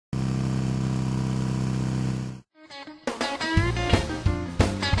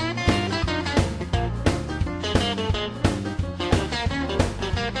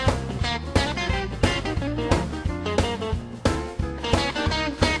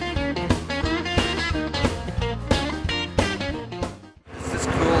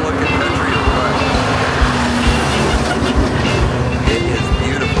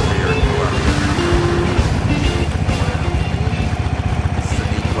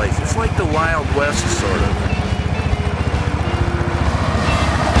place. It's like the Wild West, sort of.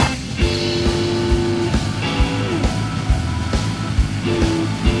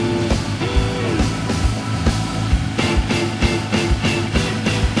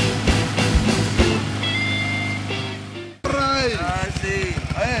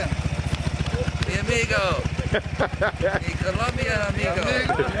 Mi amigo. Mi Colombia amigo.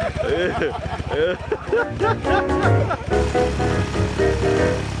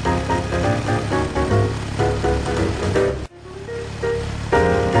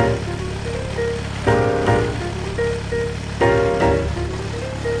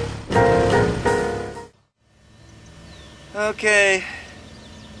 Okay.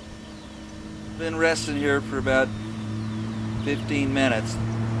 Been resting here for about 15 minutes.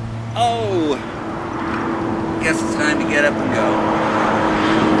 Oh! Guess it's time to get up and go.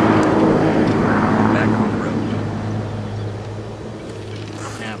 Back on the road.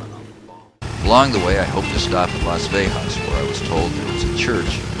 Along the way, I hoped to stop at Las Vegas, where I was told there was a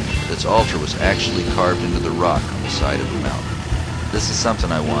church that's altar was actually carved into the rock on the side of the mountain. This is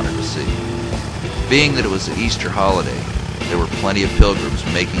something I wanted to see. Being that it was the Easter holiday, there were plenty of pilgrims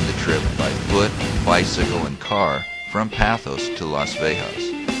making the trip by foot, bicycle, and car from Pathos to Las Vegas.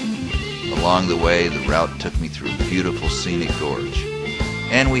 Along the way, the route took me through a beautiful scenic gorge,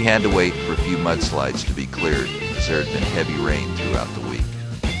 and we had to wait for a few mudslides to be cleared, as there had been heavy rain throughout the week.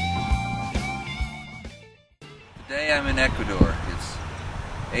 Today I'm in Ecuador. It's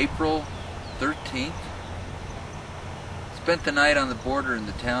April 13th. Spent the night on the border in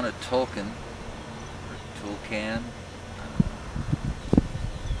the town of Tulcan.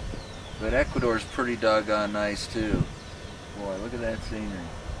 But Ecuador's pretty doggone nice too. Boy, look at that scenery.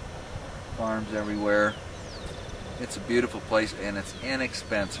 Farms everywhere. It's a beautiful place and it's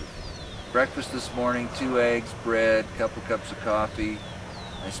inexpensive. Breakfast this morning, 2 eggs, bread, a couple cups of coffee.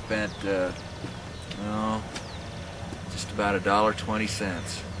 I spent just about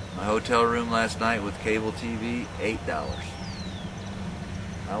 $1.20. My hotel room last night with cable TV, $8.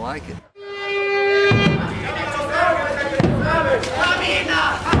 I like it.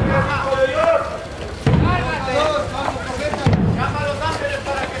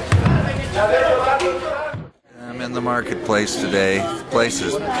 I'm in the marketplace today. The place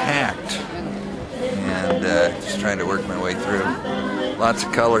is packed, and just trying to work my way through. Lots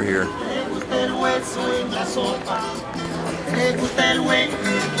of color here.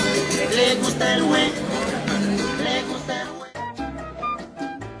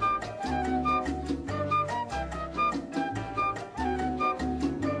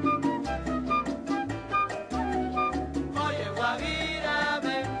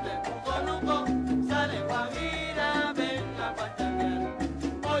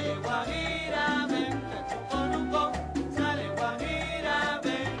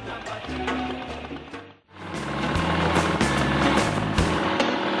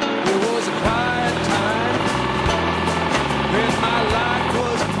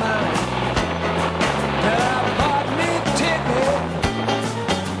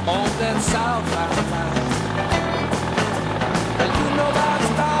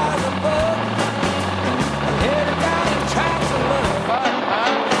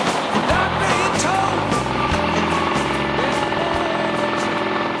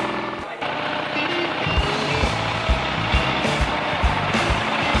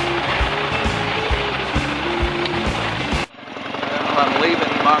 I'm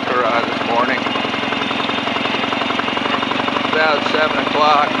leaving Montserrat this morning. It's about 7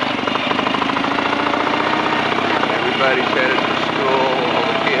 o'clock. Everybody's headed to school, all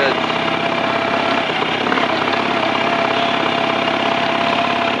the kids.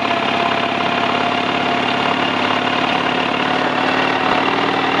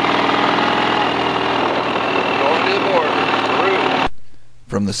 Going to the border, Peru.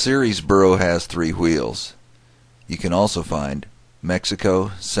 From the series Burro Has Three Wheels, you can also find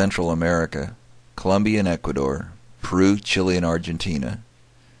Mexico, Central America, Colombia and Ecuador, Peru, Chile and Argentina,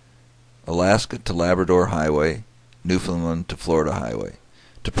 Alaska to Labrador Highway, Newfoundland to Florida Highway.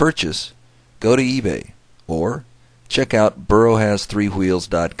 To purchase, go to eBay or check out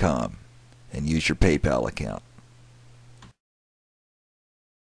burrohas3wheels.com and use your PayPal account.